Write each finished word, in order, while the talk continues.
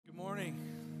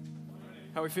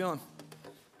How are we feeling?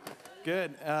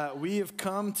 Good. We have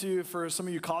come to, for some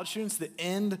of you college students, the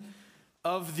end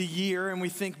of the year, and we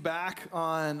think back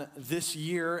on this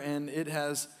year, and it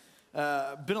has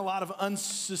been a lot of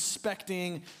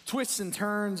unsuspecting twists and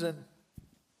turns, and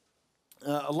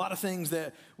a lot of things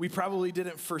that we probably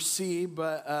didn't foresee,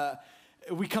 but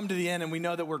we come to the end, and we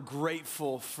know that we're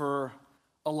grateful for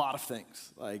a lot of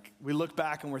things. Like, we look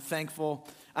back and we're thankful.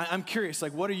 I'm curious,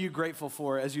 like, what are you grateful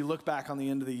for as you look back on the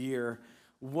end of the year?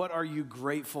 What are you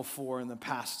grateful for in the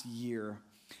past year?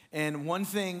 And one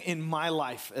thing in my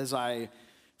life, as I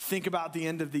think about the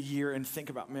end of the year and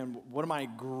think about, man, what am I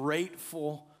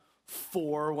grateful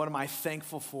for? What am I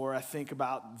thankful for? I think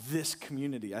about this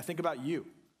community. I think about you.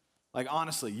 Like,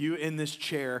 honestly, you in this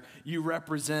chair, you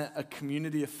represent a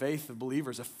community of faith, of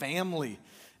believers. A family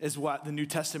is what the New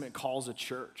Testament calls a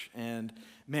church. And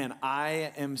man,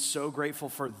 I am so grateful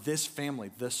for this family,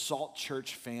 the Salt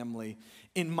Church family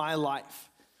in my life.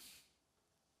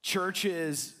 Church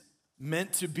is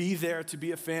meant to be there, to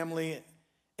be a family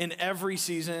in every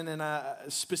season. And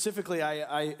specifically,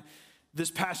 I this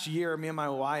past year, me and my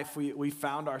wife, we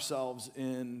found ourselves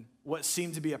in what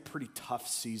seemed to be a pretty tough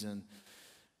season.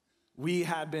 We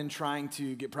had been trying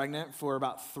to get pregnant for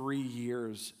about 3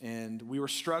 years, and we were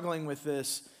struggling with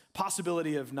this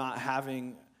possibility of not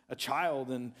having a child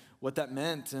and what that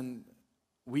meant. And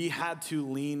we had to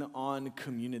lean on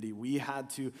community. We had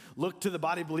to look to the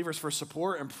body of believers for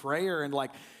support and prayer. And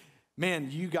like, man,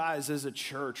 you guys as a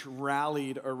church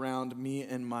rallied around me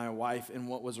and my wife in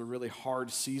what was a really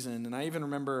hard season. And I even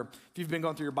remember, if you've been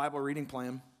going through your Bible reading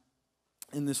plan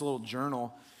in this little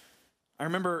journal, I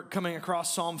remember coming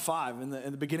across Psalm 5 in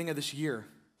the beginning of this year.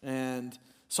 And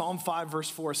Psalm 5 verse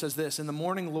 4 says this: "In the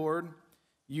morning, Lord,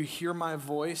 you hear my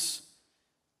voice.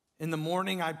 In the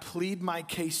morning, I plead my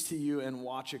case to you and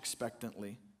watch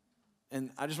expectantly." And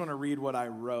I just want to read what I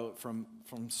wrote from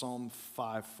Psalm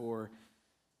 5:4.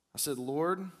 I said,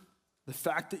 "Lord, the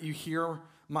fact that you hear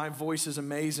my voice is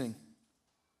amazing.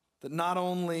 That not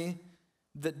only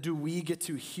that do we get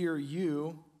to hear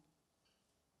you,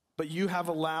 but you have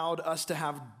allowed us to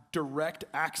have direct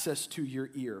access to your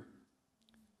ear.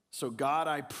 So God,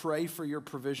 I pray for your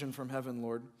provision from heaven,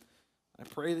 Lord. I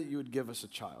pray that you would give us a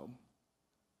child.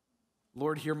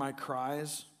 Lord, hear my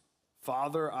cries.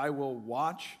 Father, I will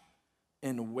watch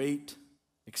and wait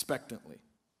expectantly."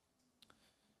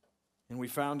 And we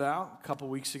found out a couple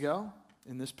weeks ago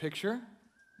in this picture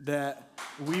that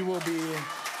we will be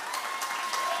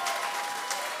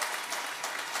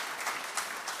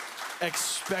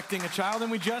expecting a child,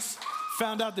 and we just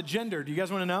found out the gender. Do you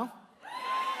guys want to know?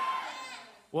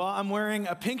 Well, I'm wearing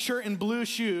a pink shirt and blue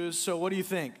shoes, so what do you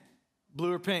think?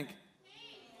 Blue or pink?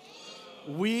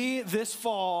 We, this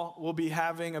fall, will be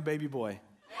having a baby boy.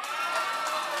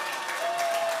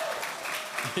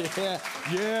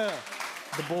 Yeah,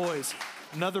 the boys.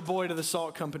 Another boy to the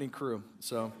Salt Company crew.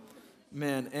 So,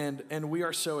 man, and we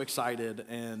are so excited,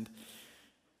 and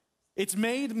it's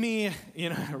made me,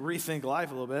 rethink life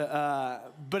a little bit.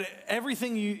 But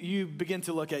everything you begin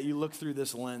to look at, you look through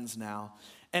this lens now.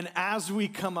 And as we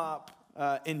come up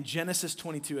in Genesis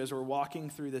 22, as we're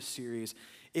walking through this series,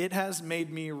 it has made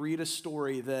me read a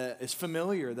story that is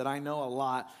familiar, that I know a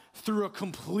lot, through a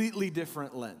completely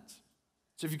different lens.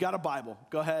 So if you've got a Bible,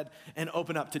 go ahead and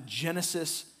open up to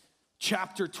Genesis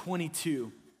chapter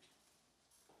 22.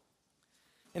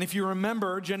 And if you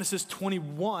remember Genesis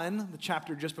 21, the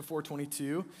chapter just before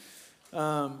 22,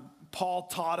 Paul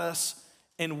taught us,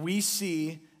 and we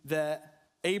see that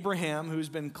Abraham, who's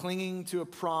been clinging to a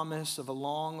promise of a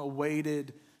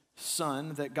long-awaited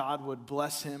son, that God would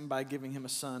bless him by giving him a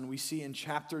son, we see in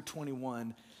chapter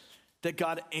 21 that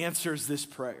God answers this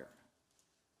prayer,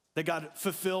 that God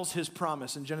fulfills his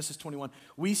promise in Genesis 21.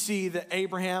 We see that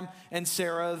Abraham and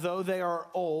Sarah, though they are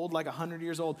old, like 100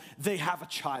 years old, they have a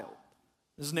child.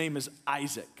 His name is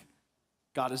Isaac.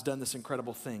 God has done this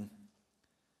incredible thing.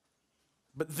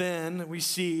 But then we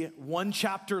see one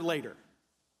chapter later,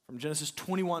 from Genesis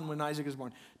 21 when Isaac is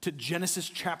born, to Genesis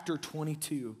chapter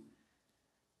 22.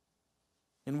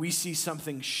 And we see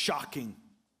something shocking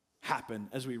happen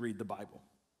as we read the Bible.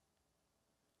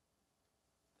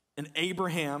 And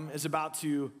Abraham is about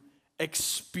to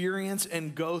experience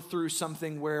and go through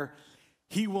something where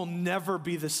he will never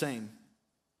be the same.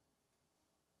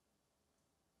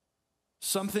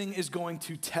 Something is going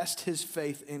to test his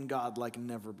faith in God like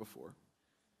never before.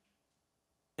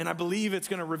 And I believe it's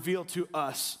going to reveal to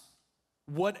us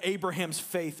what Abraham's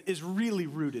faith is really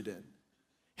rooted in.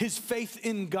 His faith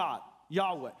in God,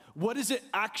 Yahweh. What is it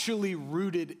actually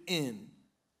rooted in?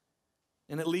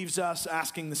 And it leaves us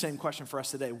asking the same question for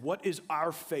us today. What is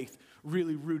our faith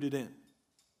really rooted in?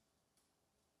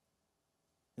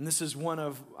 And this is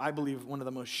I believe, one of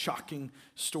the most shocking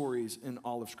stories in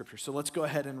all of Scripture. So let's go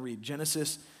ahead and read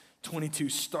Genesis 22,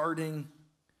 starting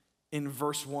in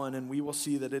verse 1, and we will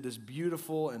see that it is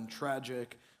beautiful and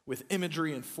tragic with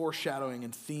imagery and foreshadowing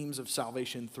and themes of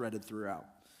salvation threaded throughout.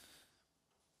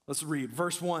 Let's read.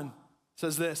 Verse 1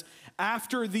 says this: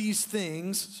 after these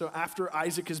things, so after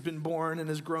Isaac has been born and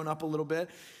has grown up a little bit,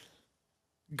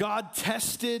 God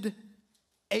tested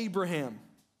Abraham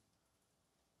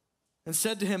and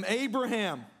said to him,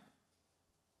 Abraham.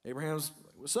 Abraham's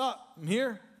like, what's up? I'm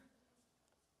here.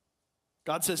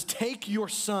 God says, take your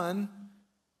son.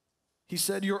 He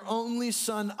said, your only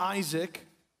son Isaac,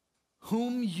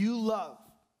 whom you love,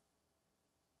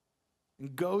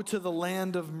 and go to the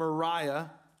land of Moriah.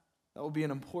 That will be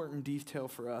an important detail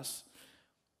for us.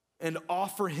 And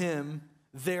offer him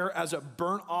there as a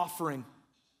burnt offering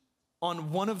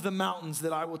on one of the mountains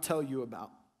that I will tell you about.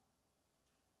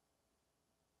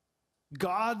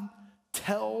 God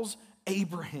tells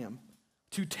Abraham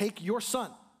to take your son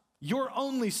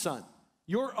whom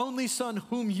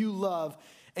you love,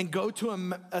 and go to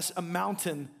a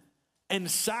mountain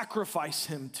and sacrifice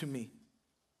him to me.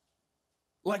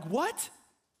 Like what?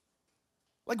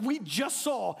 Like we just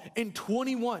saw in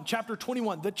chapter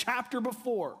 21, the chapter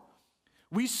before,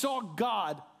 we saw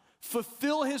God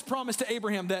fulfill his promise to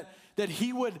Abraham that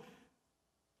he would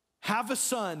have a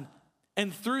son,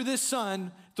 and through this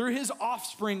son, through his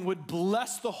offspring, would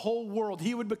bless the whole world.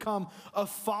 He would become a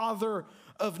father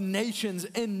of nations.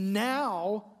 And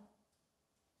now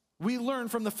we learn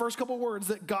from the first couple words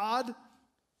that God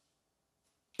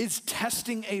is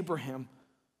testing Abraham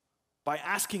by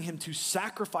asking him to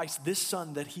sacrifice this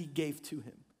son that he gave to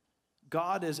him.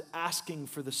 God is asking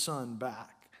for the son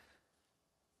back.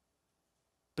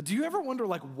 But do you ever wonder,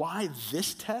 why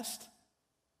this test?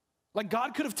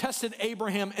 God could have tested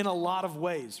Abraham in a lot of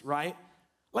ways, right?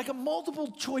 A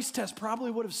multiple choice test probably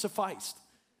would have sufficed.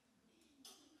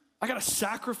 I got to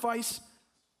sacrifice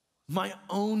my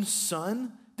own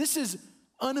son? This is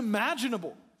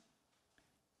unimaginable.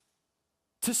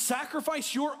 To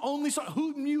sacrifice your only son,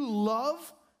 whom you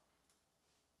love?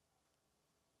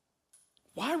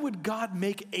 Why would God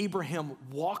make Abraham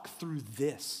walk through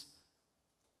this?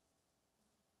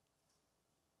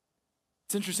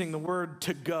 It's interesting, the word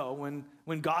to go, when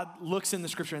God looks in the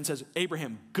scripture and says,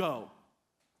 Abraham, go.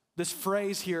 This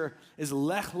phrase here is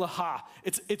lech lecha.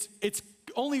 It's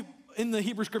only in the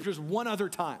Hebrew scriptures one other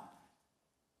time.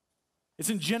 It's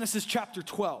in Genesis chapter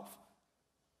 12,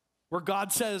 where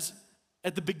God says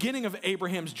at the beginning of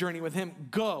Abraham's journey with him,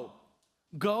 go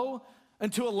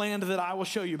into a land that I will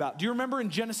show you about. Do you remember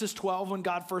in Genesis 12 when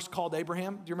God first called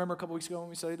Abraham? Do you remember a couple weeks ago when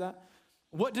we studied that?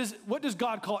 What does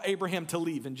God call Abraham to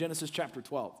leave in Genesis chapter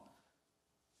 12?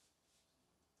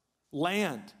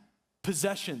 Land,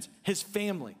 possessions, his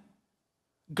family.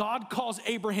 God calls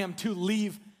Abraham to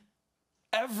leave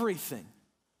everything,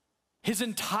 his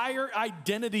entire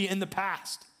identity in the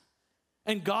past.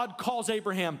 And God calls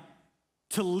Abraham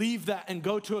to leave that and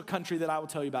go to a country that I will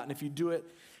tell you about. And if you do it,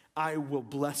 I will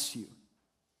bless you.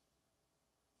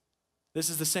 This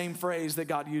is the same phrase that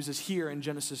God uses here in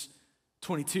Genesis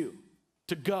 22,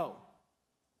 to go.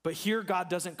 But here God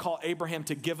doesn't call Abraham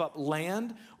to give up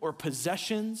land or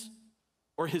possessions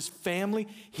or his family.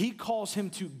 He calls him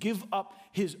to give up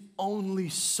his only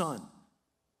son,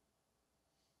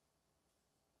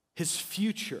 his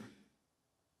future,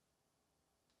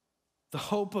 the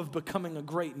hope of becoming a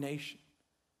great nation.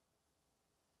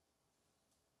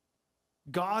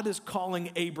 God is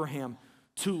calling Abraham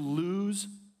to lose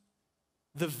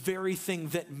the very thing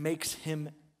that makes him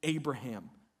Abraham.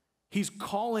 He's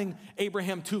calling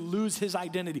Abraham to lose his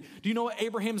identity. Do you know what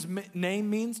Abraham's name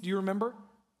means? Do you remember?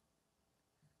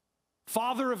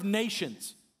 Father of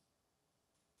nations.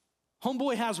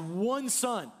 Homeboy has one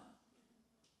son.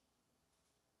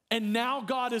 And now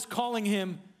God is calling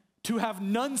him to have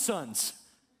none sons.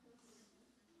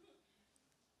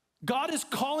 God is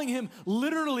calling him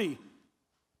literally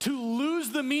to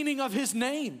lose the meaning of his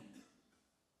name.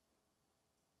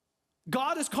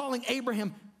 God is calling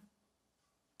Abraham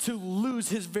to lose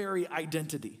his very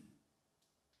identity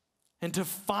and to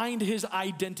find his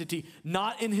identity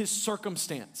not in his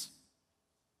circumstance.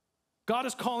 God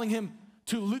is calling him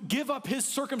to give up his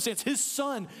circumstance, his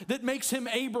son that makes him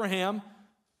Abraham,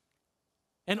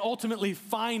 and ultimately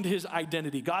find his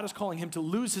identity. God is calling him to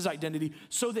lose his identity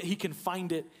so that he can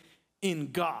find it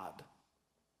in God.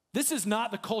 This is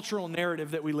not the cultural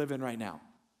narrative that we live in right now.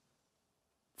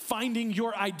 Finding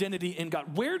your identity in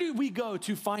God. Where do we go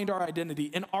to find our identity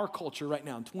in our culture right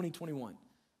now in 2021?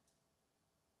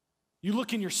 You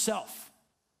look in yourself.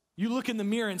 You look in the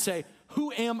mirror and say,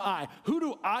 who am I? Who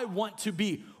do I want to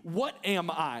be? What am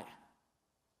I?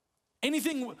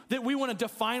 Anything that we want to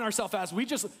define ourselves as,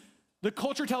 the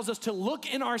culture tells us to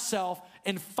look in ourselves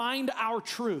and find our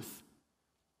truth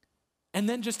and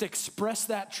then just express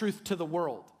that truth to the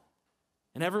world.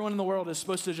 And everyone in the world is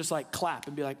supposed to just like clap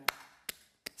and be like,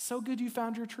 so good you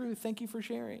found your truth. Thank you for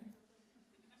sharing.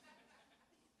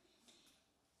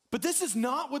 But this is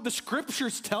not what the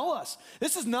scriptures tell us.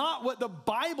 This is not what the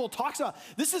Bible talks about.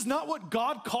 This is not what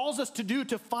God calls us to do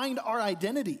to find our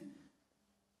identity.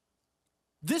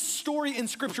 This story in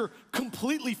scripture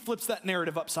completely flips that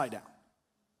narrative upside down.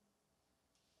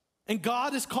 And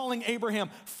God is calling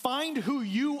Abraham, find who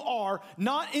you are,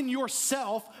 not in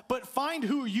yourself, but find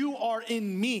who you are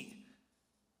in me.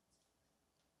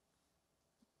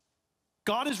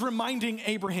 God is reminding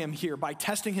Abraham here by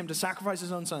testing him to sacrifice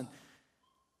his own son,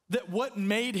 that what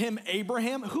made him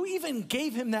Abraham, who even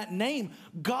gave him that name?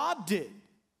 God did.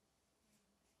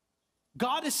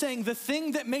 God is saying the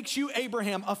thing that makes you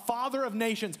Abraham, a father of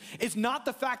nations, is not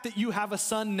the fact that you have a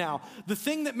son now. The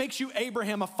thing that makes you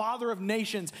Abraham, a father of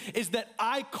nations, is that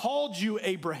I called you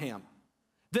Abraham,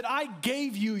 that I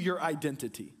gave you your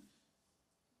identity.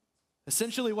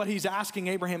 Essentially what he's asking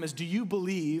Abraham is, do you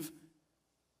believe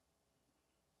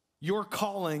your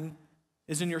calling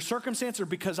is in your circumstance or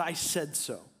because I said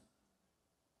so?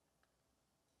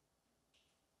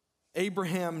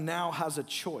 Abraham now has a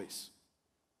choice.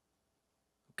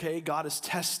 Okay, God is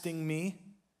testing me.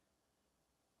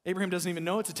 Abraham doesn't even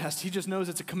know it's a test. He just knows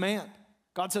it's a command.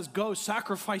 God says, go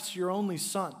sacrifice your only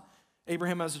son.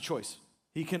 Abraham has a choice.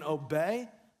 He can obey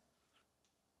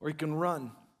or he can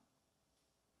run.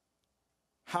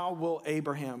 How will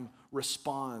Abraham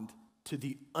respond to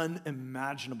the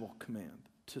unimaginable command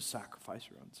to sacrifice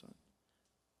your own son?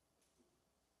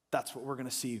 That's what we're going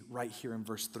to see right here in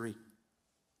verse 3.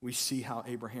 We see how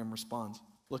Abraham responds.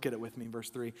 Look at it with me,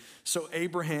 verse 3. So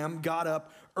Abraham got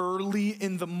up early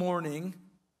in the morning.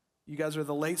 You guys are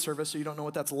the late service, so you don't know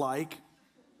what that's like.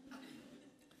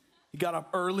 He got up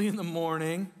early in the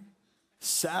morning,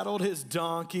 saddled his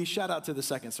donkey. Shout out to the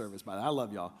second service, by the way. I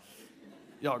love y'all.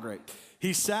 Y'all great.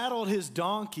 He saddled his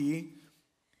donkey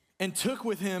and took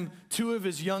with him 2 of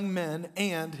his young men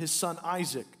and his son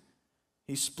Isaac.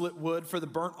 He split wood for the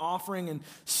burnt offering and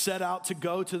set out to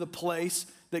go to the place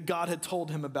that God had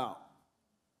told him about.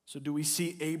 So do we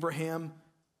see Abraham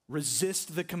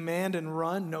resist the command and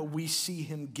run? No, we see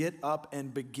him get up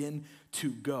and begin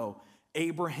to go.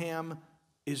 Abraham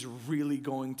is really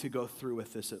going to go through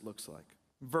with this, it looks like.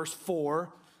 Verse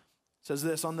 4 says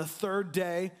this, on the 3rd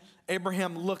day,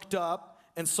 Abraham looked up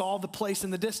and saw the place in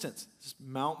the distance. This is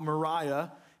Mount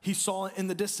Moriah. He saw it in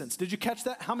the distance. Did you catch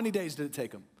that? How many days did it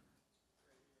take him?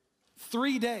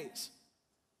 3 days.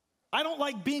 I don't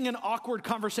like being in awkward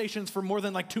conversations for more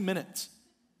than like 2 minutes.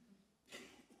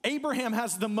 Abraham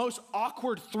has the most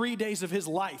awkward 3 days of his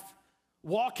life,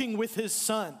 walking with his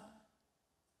son.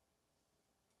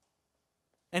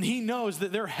 And he knows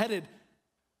that they're headed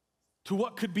to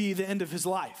what could be the end of his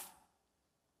life.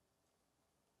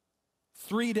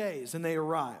 3 days and they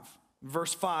arrive.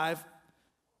 Verse 5,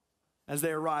 as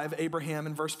they arrive, Abraham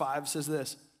in verse 5 says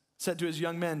this, said to his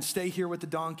young men, stay here with the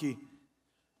donkey.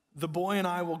 The boy and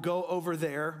I will go over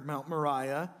there, Mount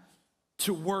Moriah,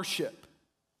 to worship,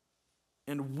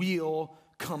 and we'll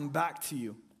come back to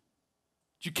you.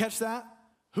 Did you catch that?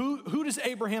 Who does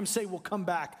Abraham say will come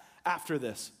back after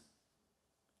this?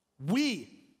 We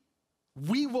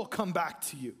will come back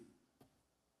to you.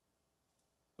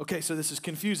 Okay, so this is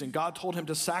confusing. God told him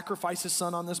to sacrifice his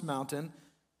son on this mountain,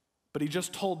 but he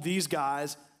just told these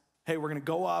guys, hey, we're going to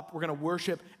go up, we're going to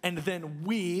worship, and then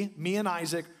me and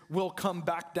Isaac, will come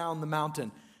back down the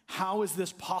mountain. How is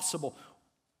this possible?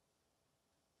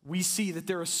 We see that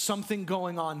there is something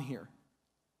going on here.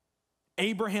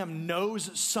 Abraham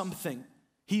knows something.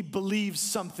 He believes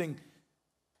something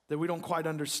that we don't quite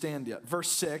understand yet.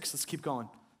 Verse 6, let's keep going.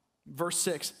 Verse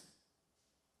 6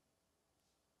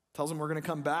 tells him we're going to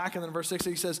come back, and then verse 6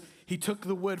 he says, he took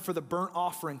the wood for the burnt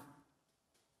offering,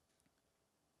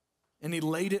 and he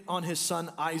laid it on his son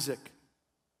Isaac.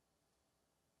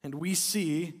 And we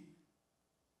see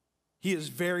he is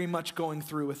very much going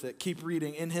through with it. Keep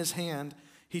reading. In his hand,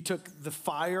 he took the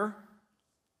fire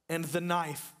and the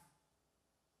knife,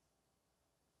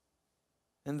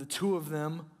 and the 2 of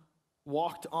them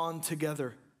walked on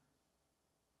together.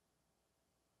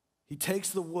 He takes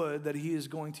the wood that he is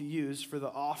going to use for the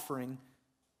offering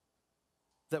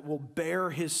that will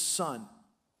bear his son.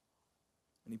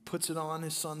 And he puts it on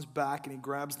his son's back, and he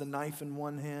grabs the knife in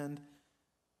one hand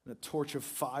and a torch of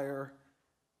fire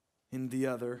in the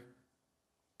other.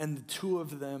 and the two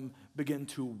of them begin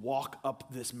to walk up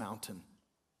this mountain.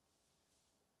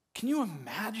 Can you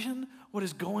imagine what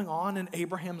is going on in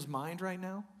Abraham's mind right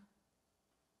now?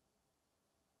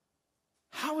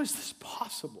 How is this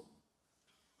possible?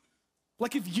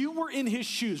 Like if you were in his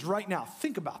shoes right now,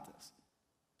 think about this.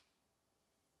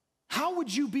 How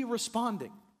would you be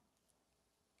responding?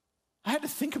 I had to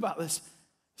think about this.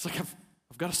 It's like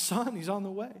I've got a son, he's on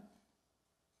the way.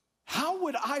 How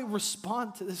would I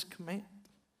respond to this command?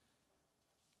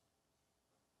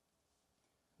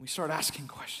 We start asking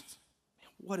questions.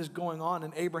 What is going on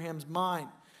in Abraham's mind?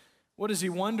 What is he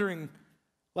wondering?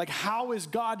 Like, how is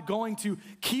God going to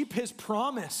keep his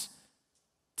promise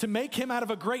to make him out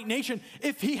of a great nation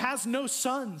if he has no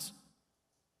sons?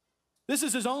 This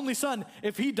is his only son.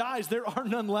 If he dies, there are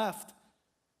none left.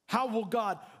 How will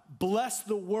God bless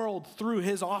the world through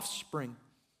his offspring?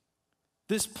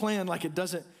 This plan, like, it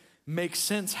doesn't make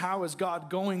sense. How is God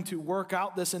going to work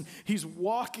out this? And he's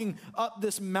walking up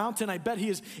this mountain. I bet he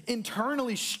is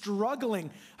internally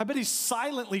struggling. I bet he's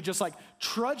silently just like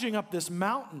trudging up this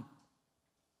mountain.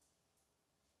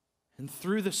 And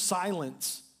through the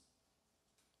silence,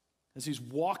 as he's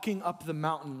walking up the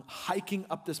mountain, hiking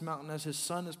up this mountain, as his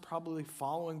son is probably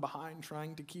following behind,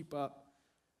 trying to keep up,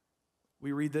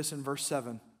 we read this in verse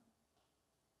 7. It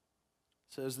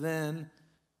says, then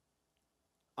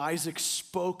Isaac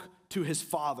spoke to his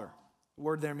father. The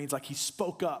word there means like he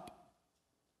spoke up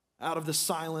out of the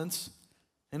silence,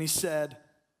 and he said,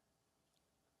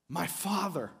 my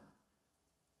father.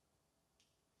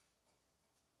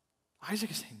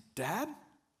 Isaac is saying, Dad?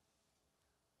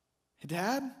 Hey,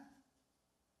 Dad?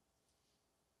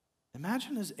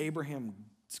 Imagine as Abraham's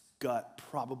gut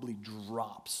probably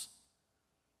drops.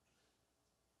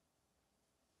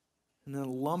 And then a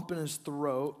lump in his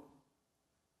throat,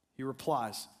 he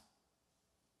replies,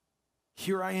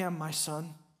 here I am, my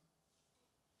son.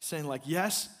 Saying like,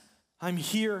 yes, I'm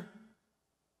here.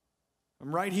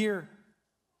 I'm right here.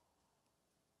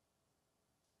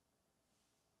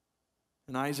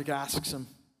 And Isaac asks him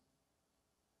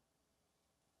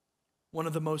one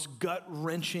of the most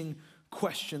gut-wrenching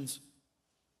questions.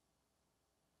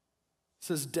 He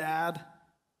says, Dad,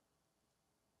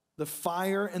 the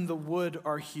fire and the wood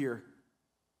are here,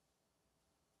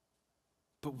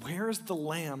 but where is the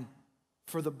lamb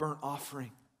for the burnt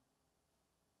offering?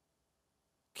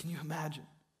 Can you imagine?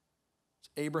 It's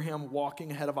Abraham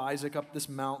walking ahead of Isaac up this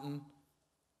mountain.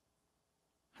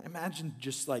 I imagine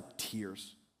just like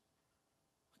tears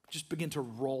just begin to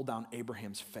roll down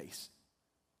Abraham's face.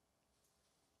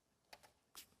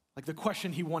 Like the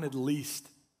question he wanted least.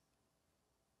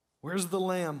 Where's the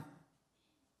lamb?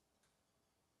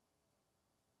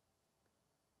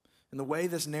 And the way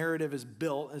this narrative is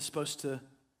built is supposed to,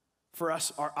 for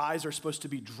us, our eyes are supposed to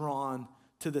be drawn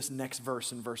to this next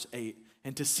verse in verse 8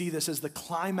 and to see this as the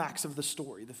climax of the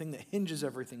story, the thing that hinges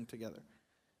everything together.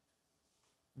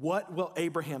 What will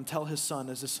Abraham tell his son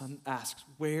as his son asks,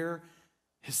 where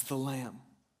is the lamb?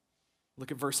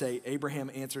 Look at verse 8. Abraham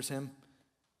answers him,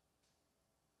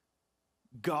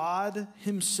 God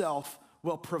himself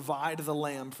will provide the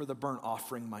lamb for the burnt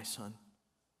offering, my son.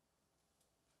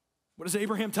 What does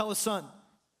Abraham tell his son?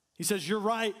 He says, you're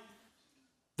right.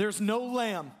 There's no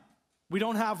lamb. We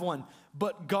don't have one.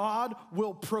 But God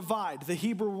will provide. The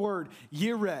Hebrew word,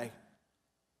 yireh,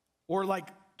 or like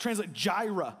translate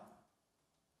jireh,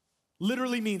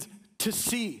 literally means to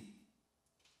see.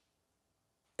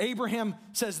 Abraham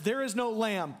says there is no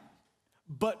lamb,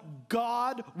 but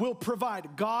God will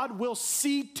provide. God will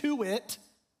see to it,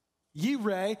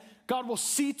 yireh, God will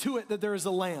see to it that there is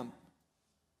a lamb.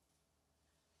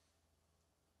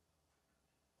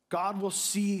 God will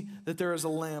see that there is a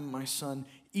lamb, my son,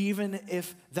 even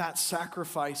if that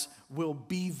sacrifice will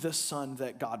be the son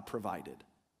that God provided.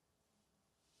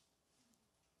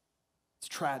 It's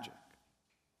tragic.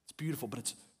 It's beautiful, but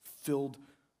it's filled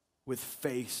with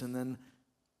faith. And then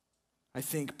I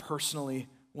think personally,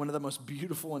 one of the most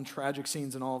beautiful and tragic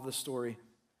scenes in all of this story,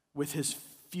 with his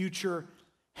future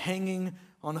hanging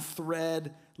on a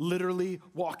thread, literally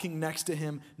walking next to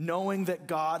him, knowing that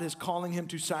God is calling him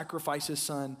to sacrifice his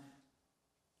son.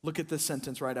 Look at this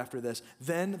sentence right after this.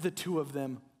 Then the two of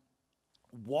them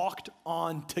walked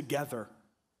on together.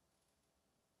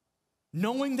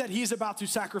 Knowing that he's about to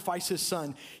sacrifice his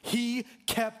son, he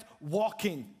kept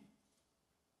walking.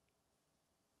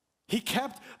 He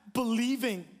kept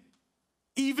believing,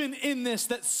 even in this,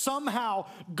 that somehow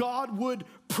God would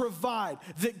provide,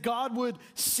 that God would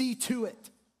see to it.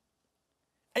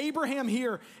 Abraham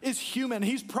here is human.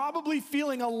 He's probably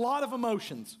feeling a lot of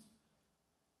emotions.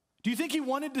 Do you think he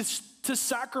wanted to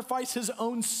sacrifice his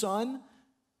own son?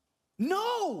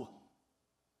 No.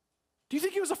 Do you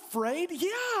think he was afraid?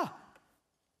 Yeah.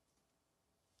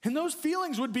 And those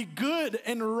feelings would be good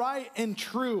and right and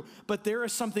true, but there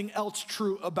is something else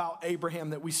true about Abraham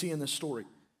that we see in this story.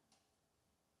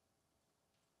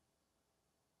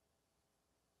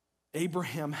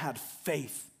 Abraham had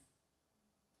faith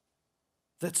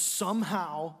that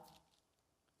somehow,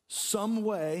 some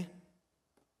way,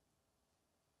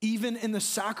 even in the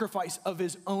sacrifice of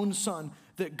his own son,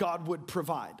 that God would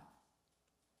provide.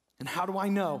 And how do I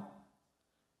know?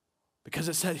 Because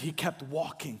it said he kept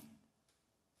walking.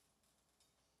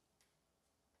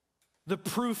 The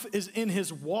proof is in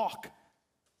his walk.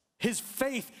 His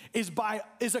faith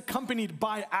is accompanied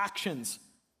by actions.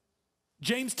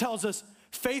 James tells us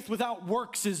faith without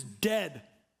works is dead,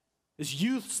 is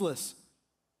useless.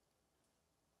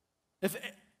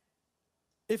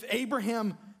 If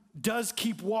Abraham does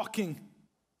keep walking,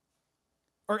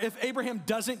 or if Abraham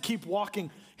doesn't keep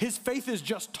walking, his faith is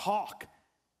just talk.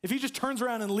 If he just turns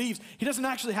around and leaves, he doesn't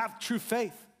actually have true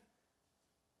faith.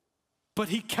 But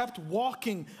he kept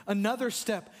walking another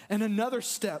step and another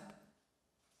step.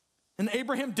 And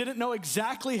Abraham didn't know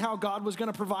exactly how God was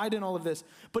going to provide in all of this,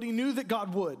 but he knew that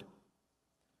God would.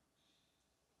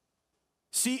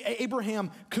 See, Abraham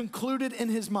concluded in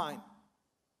his mind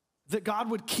that God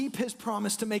would keep his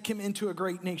promise to make him into a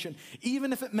great nation,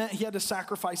 even if it meant he had to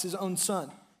sacrifice his own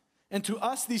son. And to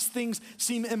us, these things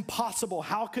seem impossible.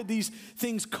 How could these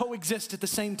things coexist at the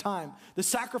same time? The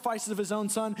sacrifices of his own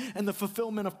son and the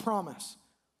fulfillment of promise.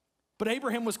 But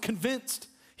Abraham was convinced.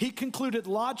 He concluded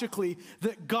logically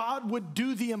that God would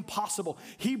do the impossible.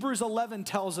 Hebrews 11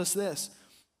 tells us this,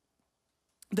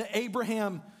 that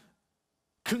Abraham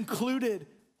concluded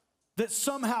that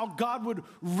somehow God would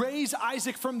raise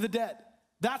Isaac from the dead.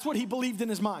 That's what he believed in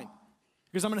his mind.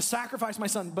 Because I'm going to sacrifice my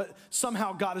son, but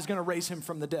somehow God is going to raise him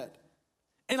from the dead.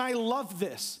 And I love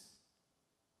this,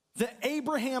 that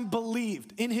Abraham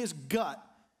believed in his gut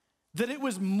that it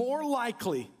was more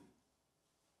likely,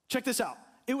 check this out,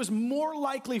 it was more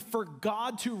likely for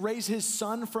God to raise his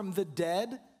son from the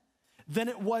dead than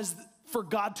it was for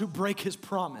God to break his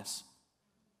promise.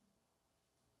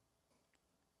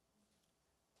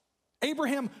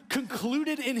 Abraham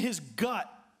concluded in his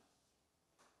gut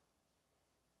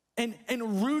and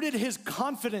rooted his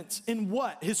confidence in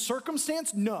what? His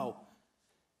circumstance? No.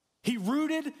 He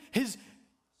rooted his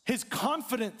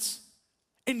confidence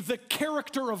in the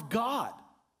character of God.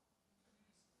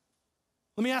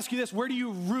 Let me ask you this, where do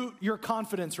you root your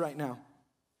confidence right now?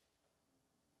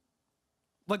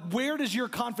 Like, where does your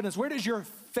confidence, where does your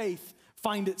faith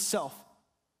find itself?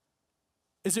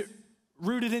 Is it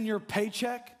rooted in your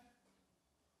paycheck?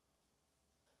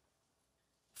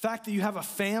 The fact that you have a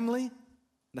family,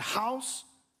 the house?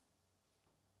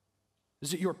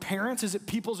 Is it your parents? Is it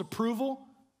people's approval?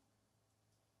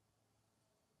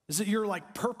 Is it your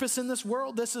purpose in this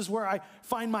world? This is where I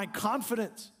find my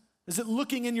confidence. Is it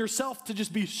looking in yourself to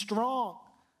just be strong?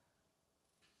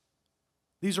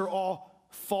 These are all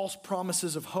false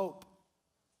promises of hope.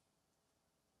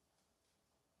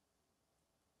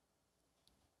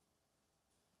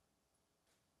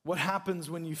 What happens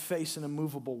when you face an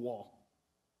immovable wall?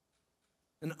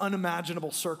 An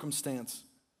unimaginable circumstance?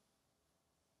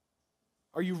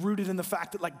 Are you rooted in the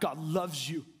fact that God loves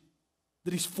you,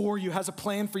 that he's for you, has a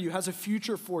plan for you, has a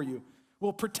future for you,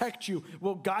 will protect you,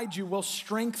 will guide you, will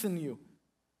strengthen you?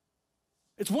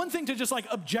 It's one thing to just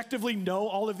objectively know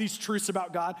all of these truths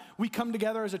about God. We come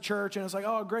together as a church and it's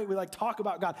oh great, we talk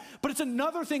about God. But it's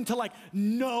another thing to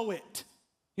know it.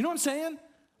 You know what I'm saying?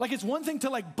 It's one thing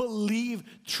to believe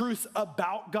truth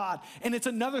about God, and it's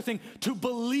another thing to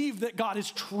believe that God is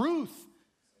truth.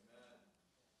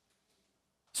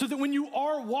 So that when you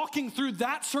are walking through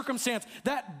that circumstance,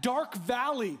 that dark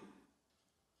valley,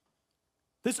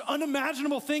 this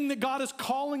unimaginable thing that God is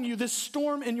calling you, this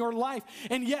storm in your life,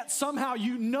 and yet somehow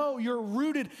you know you're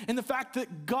rooted in the fact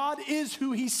that God is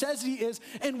who he says he is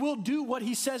and will do what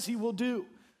he says he will do.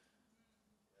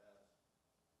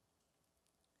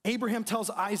 Abraham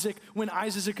tells Isaac when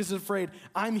Isaac is afraid,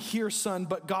 I'm here, son,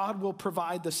 but God will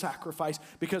provide the sacrifice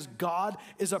because God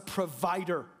is a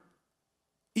provider,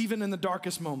 even in the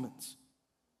darkest moments.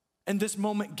 And this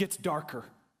moment gets darker.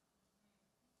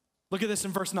 Look at this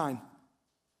in verse 9.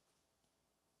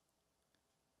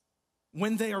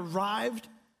 When they arrived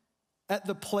at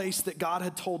the place that God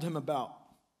had told him about,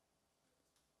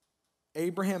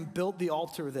 Abraham built the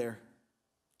altar there,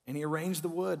 and he arranged the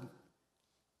wood.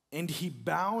 And he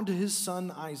bound his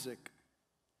son Isaac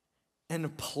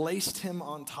and placed him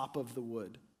on top of the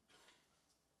wood.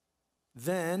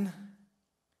 Then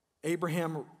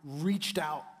Abraham reached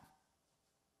out.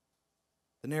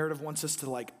 The narrative wants us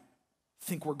to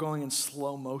think we're going in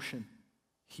slow motion.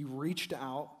 he reached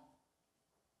out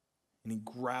and he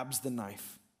grabs the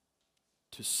knife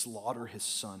to slaughter his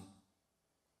son.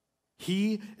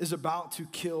 He is about to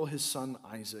kill his son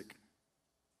Isaac.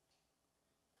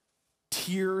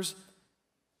 Tears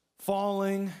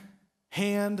falling,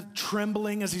 hand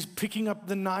trembling as he's picking up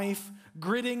the knife,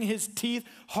 gritting his teeth,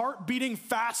 heart beating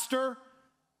faster.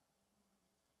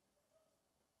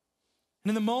 And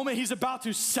in the moment he's about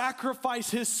to sacrifice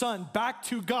his son back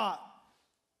to God,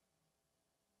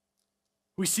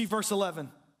 we see verse 11.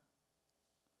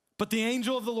 But the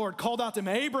angel of the Lord called out to him,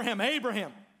 Abraham,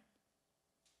 Abraham.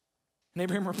 And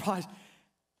Abraham replies,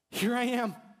 here I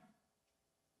am.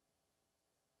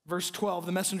 Verse 12,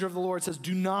 the messenger of the Lord says,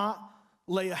 do not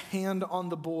lay a hand on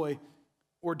the boy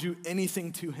or do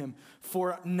anything to him,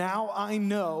 for now I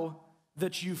know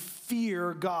that you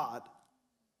fear God,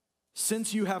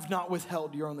 since you have not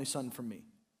withheld your only son from me.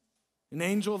 An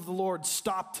angel of the Lord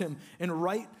stopped him, and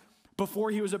right before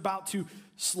he was about to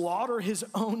slaughter his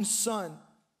own son,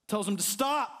 tells him to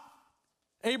stop.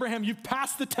 Abraham, you've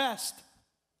passed the test.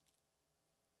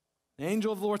 The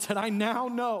angel of the Lord said, I now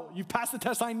know, you've passed the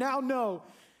test, I now know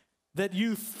that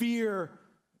you fear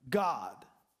God.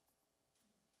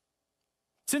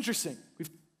 It's interesting. We've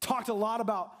talked a lot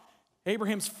about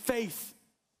Abraham's faith,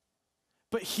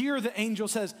 but here the angel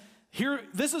says, here,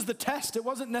 this is the test. It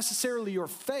wasn't necessarily your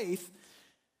faith,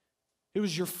 it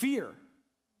was your fear.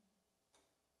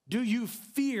 Do you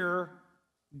fear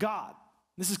God?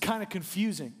 This is kind of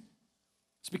confusing.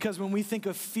 It's because when we think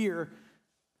of fear,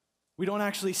 we don't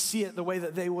actually see it the way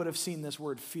that they would have seen this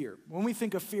word fear. When we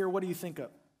think of fear, what do you think of?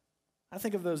 I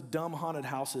think of those dumb haunted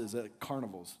houses at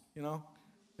carnivals, you know,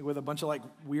 with a bunch of like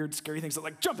weird, scary things that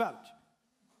like jump out at you.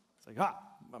 It's like,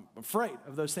 I'm afraid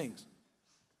of those things.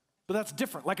 But that's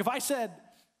different. Like if I said,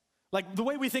 like the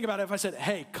way we think about it, if I said,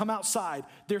 hey, come outside,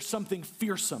 there's something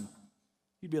fearsome,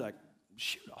 you'd be like,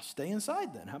 shoot, I'll stay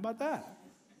inside then. How about that?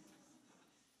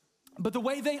 But the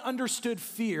way they understood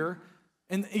fear,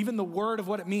 and even the word of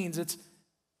what it means, it's,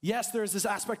 yes, there's this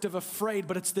aspect of afraid,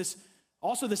 but it's this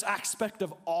also this aspect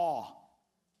of awe,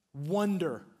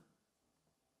 wonder.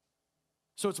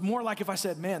 So it's more like if I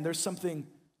said, man, there's something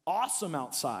awesome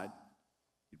outside.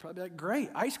 You'd probably be like, great,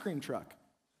 ice cream truck.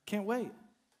 Can't wait.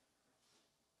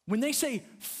 When they say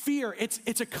fear,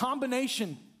 it's a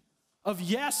combination of,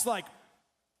 yes, like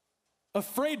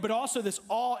afraid, but also this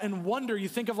awe and wonder. You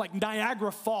think of like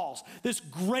Niagara Falls, this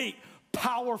great,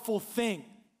 powerful thing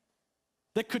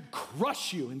that could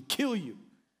crush you and kill you.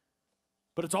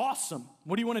 But it's awesome.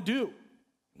 What do you want to do?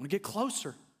 I want to get closer.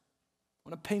 I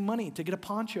want to pay money to get a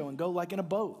poncho and go like in a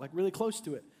boat, like really close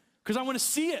to it. Because I want to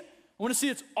see it. I want to see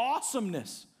its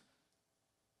awesomeness.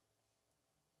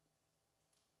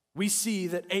 We see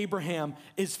that Abraham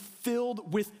is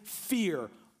filled with fear,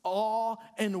 awe,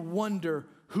 and wonder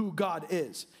who God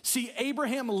is. See,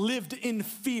 Abraham lived in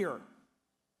fear.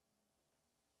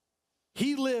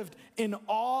 He lived in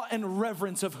awe and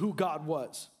reverence of who God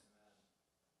was.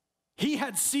 He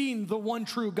had seen the one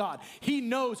true God. He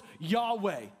knows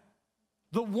Yahweh,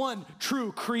 the one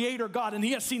true creator God, and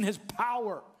he has seen his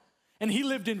power. And he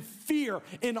lived in fear,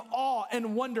 in awe,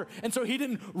 and wonder. And so he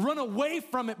didn't run away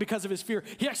from it because of his fear.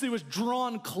 He actually was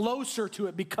drawn closer to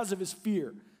it because of his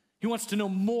fear. He wants to know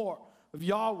more of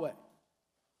Yahweh.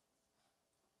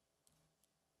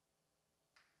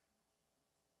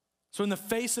 So in the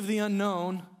face of the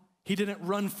unknown, he didn't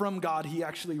run from God. He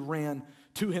actually ran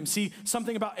to him. See,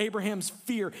 something about Abraham's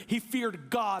fear. He feared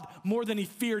God more than he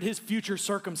feared his future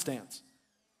circumstance.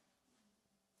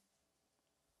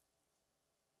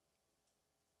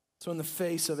 So in the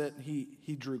face of it,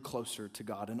 he drew closer to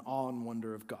God in awe and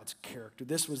wonder of God's character.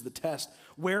 This was the test.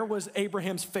 Where was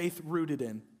Abraham's faith rooted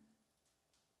in?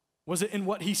 Was it in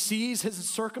what he sees, his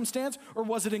circumstance, or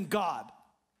was it in God?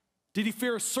 Did he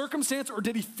fear a circumstance or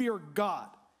did he fear God?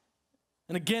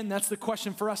 And again, that's the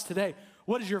question for us today.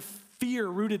 What is your fear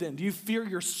rooted in? Do you fear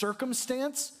your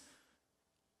circumstance?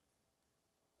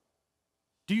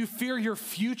 Do you fear your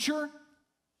future?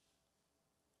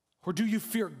 Or do you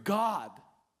fear God?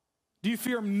 Do you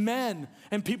fear men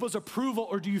and people's approval,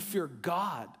 or do you fear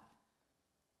God?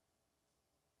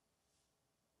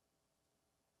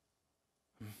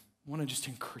 I want to just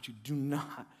encourage you, do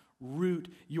not root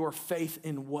your faith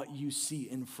in what you see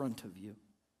in front of you.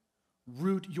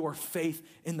 Root your faith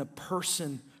in the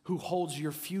person who holds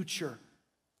your future.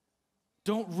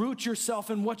 Don't root yourself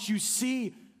in what you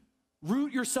see.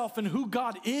 Root yourself in who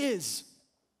God is.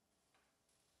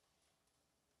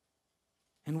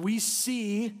 And we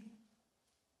see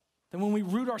that when we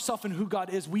root ourselves in who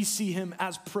God is, we see him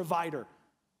as provider.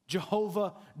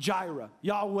 Jehovah Jireh,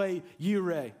 Yahweh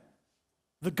Yireh.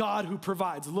 The God who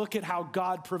provides. Look at how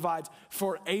God provides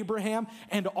for Abraham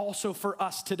and also for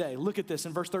us today. Look at this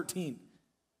in verse 13.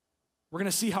 We're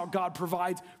going to see how God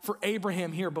provides for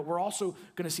Abraham here, but we're also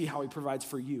going to see how he provides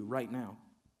for you right now.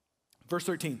 Verse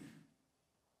 13.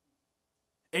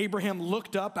 Abraham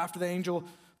looked up after the angel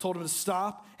told him to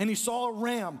stop, and he saw a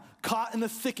ram caught in the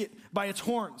thicket by its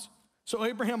horns. So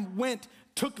Abraham went,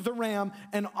 took the ram,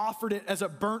 and offered it as a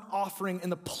burnt offering in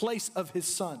the place of his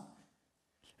son.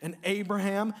 And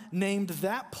Abraham named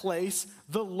that place,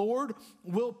 "The Lord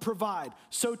will provide."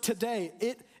 So today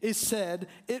it is said,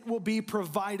 it will be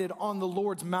provided on the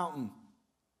Lord's mountain.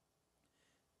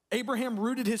 Abraham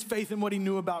rooted his faith in what he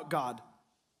knew about God.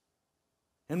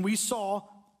 And we saw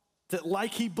that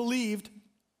like he believed,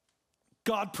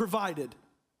 God provided.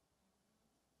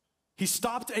 He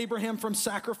stopped Abraham from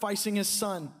sacrificing his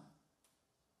son.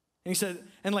 And he said,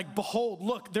 and like, behold,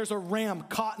 look, there's a ram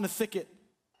caught in the thicket.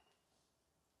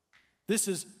 This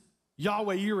is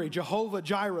Yahweh Yireh, Jehovah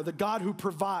Jireh, the God who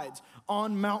provides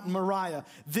on Mount Moriah.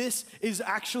 This is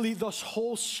actually the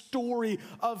whole story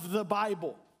of the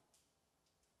Bible.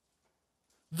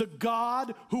 The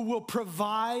God who will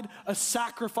provide a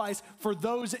sacrifice for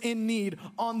those in need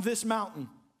on this mountain.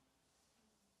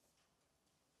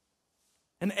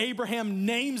 And Abraham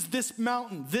names this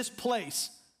mountain, this place,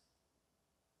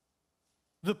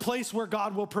 the place where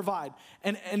God will provide.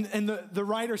 And the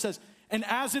writer says, and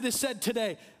as it is said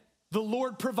today, the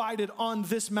Lord provided on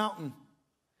this mountain.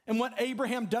 And what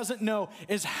Abraham doesn't know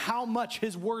is how much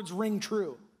his words ring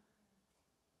true.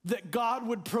 That God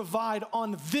would provide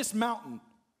on this mountain.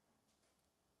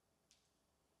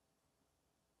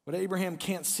 What Abraham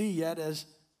can't see yet is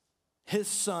his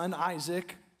son,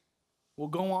 Isaac, will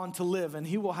go on to live, and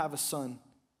he will have a son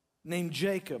named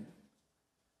Jacob.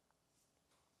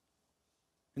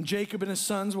 And Jacob and his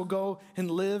sons will go and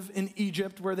live in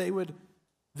Egypt, where they would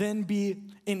then be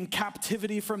in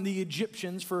captivity from the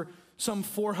Egyptians for some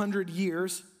 400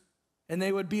 years, and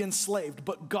they would be enslaved.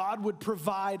 But God would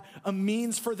provide a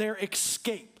means for their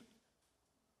escape.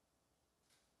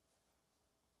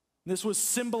 This was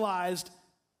symbolized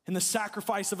in the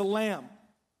sacrifice of a lamb.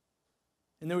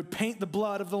 And they would paint the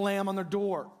blood of the lamb on their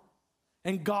door.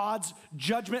 And God's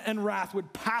judgment and wrath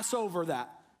would pass over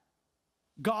that.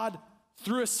 God,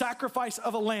 through a sacrifice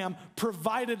of a lamb,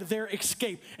 provided their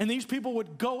escape. And these people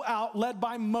would go out, led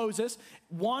by Moses,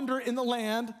 wander in the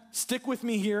land. Stick with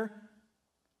me here,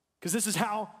 because this is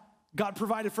how God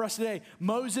provided for us today.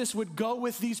 Moses would go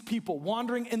with these people,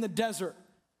 wandering in the desert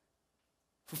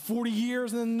for 40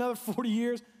 years, and then another 40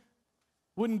 years.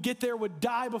 Wouldn't get there, would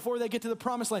die before they get to the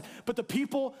promised land. But the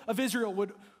people of Israel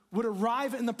would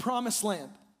arrive in the promised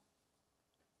land.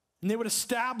 And they would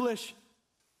establish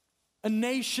a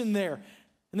nation there.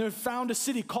 And they would found a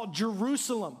city called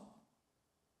Jerusalem.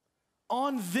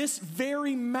 On this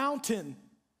very mountain,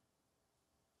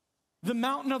 the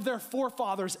mountain of their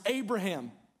forefathers,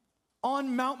 Abraham,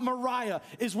 on Mount Moriah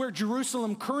is where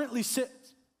Jerusalem currently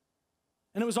sits.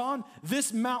 And it was on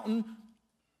this mountain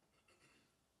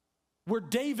where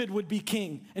David would be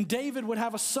king, and David would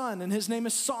have a son, and his name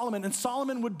is Solomon, and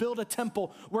Solomon would build a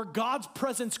temple where God's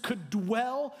presence could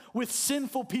dwell with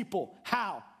sinful people.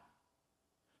 How?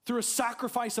 Through a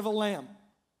sacrifice of a lamb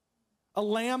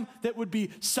that would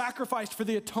be sacrificed for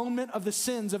the atonement of the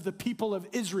sins of the people of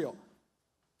Israel.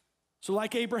 So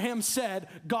like Abraham said,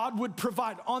 God would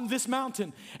provide on this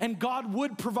mountain, and God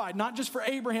would provide not just for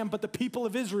Abraham, but the people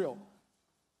of Israel.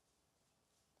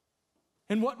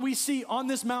 And what we see on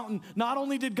this mountain, not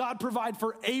only did God provide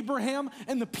for Abraham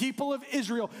and the people of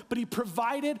Israel, but he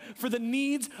provided for the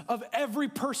needs of every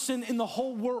person in the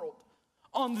whole world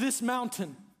on this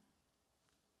mountain.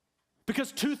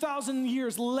 Because 2,000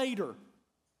 years later,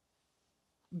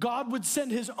 God would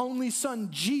send his only son,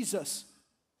 Jesus,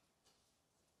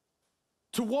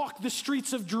 to walk the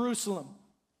streets of Jerusalem,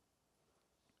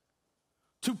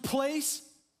 to place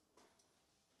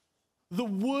the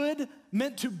wood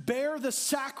meant to bear the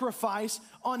sacrifice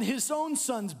on his own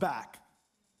son's back.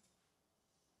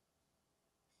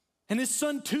 And his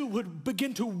son too would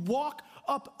begin to walk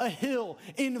up a hill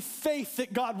in faith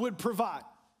that God would provide.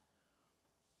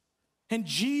 And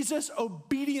Jesus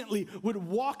obediently would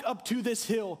walk up to this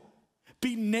hill,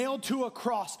 be nailed to a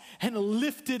cross, and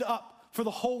lifted up for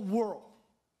the whole world.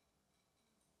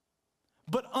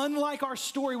 But unlike our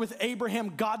story with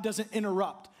Abraham, God doesn't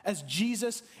interrupt as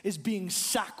Jesus is being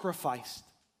sacrificed.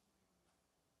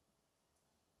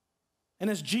 And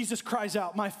as Jesus cries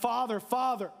out, "My Father,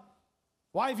 Father,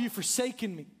 why have you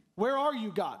forsaken me? Where are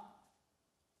you, God?"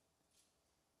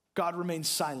 God remains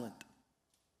silent.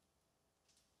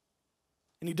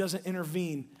 And he doesn't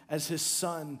intervene as his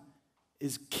son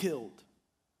is killed.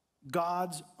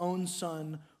 God's own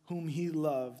Son, whom he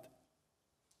loved,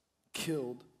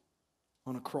 killed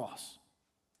on a cross.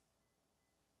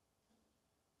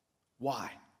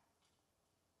 Why?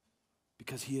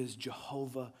 Because he is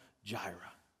Jehovah Jireh,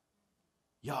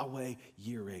 Yahweh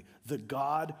Yireh, the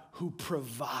God who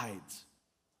provides.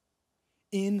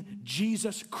 In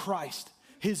Jesus Christ,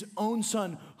 his own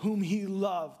Son, whom he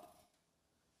loved,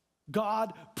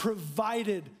 God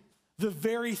provided the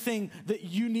very thing that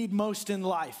you need most in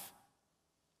life.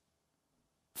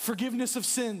 Forgiveness of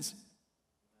sins,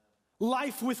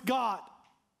 life with God.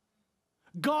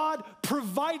 God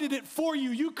provided it for you.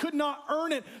 You could not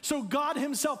earn it, so God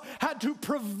himself had to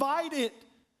provide it.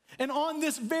 And on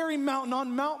this very mountain,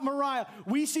 on Mount Moriah,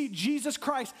 we see Jesus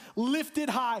Christ lifted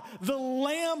high, the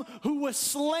Lamb who was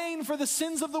slain for the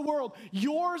sins of the world,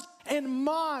 yours and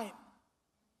mine.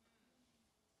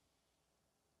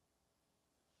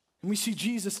 And we see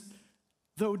Jesus,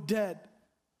 though dead,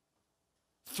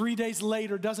 3 days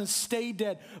later doesn't stay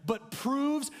dead, but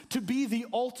proves to be the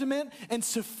ultimate and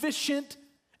sufficient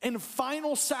and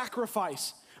final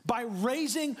sacrifice by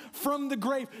raising from the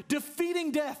grave,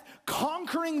 defeating death,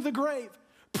 conquering the grave,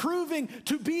 proving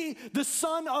to be the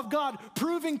Son of God,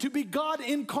 proving to be God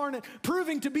incarnate,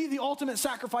 proving to be the ultimate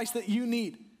sacrifice that you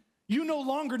need. You no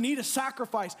longer need a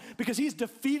sacrifice because he's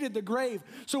defeated the grave.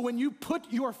 So when you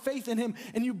put your faith in him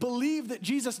and you believe that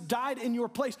Jesus died in your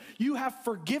place, you have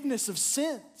forgiveness of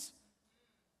sins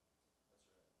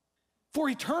for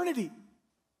eternity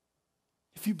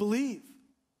if you believe.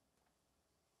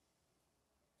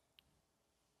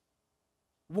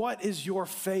 What is your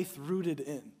faith rooted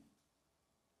in?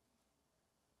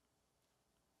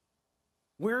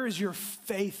 Where is your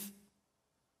faith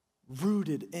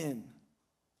rooted in?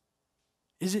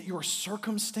 Is it your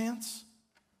circumstance?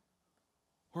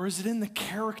 Or is it in the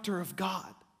character of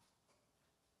God?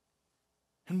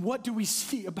 And what do we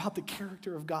see about the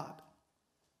character of God?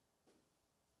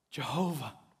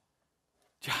 Jehovah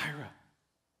Jireh.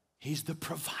 He's the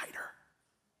provider.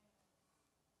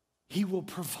 He will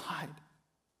provide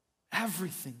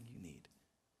everything you need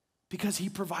because he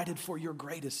provided for your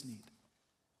greatest need.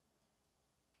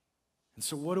 And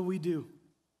so what do?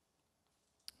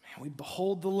 Man, we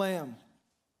behold the Lamb.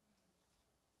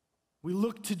 We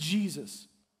look to Jesus,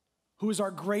 who is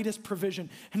our greatest provision,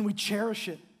 and we cherish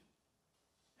it,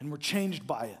 and we're changed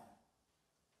by it.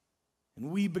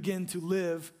 And we begin to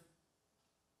live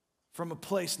from a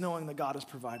place knowing that God has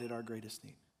provided our greatest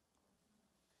need,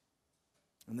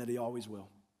 and that he always will.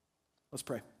 Let's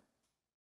pray.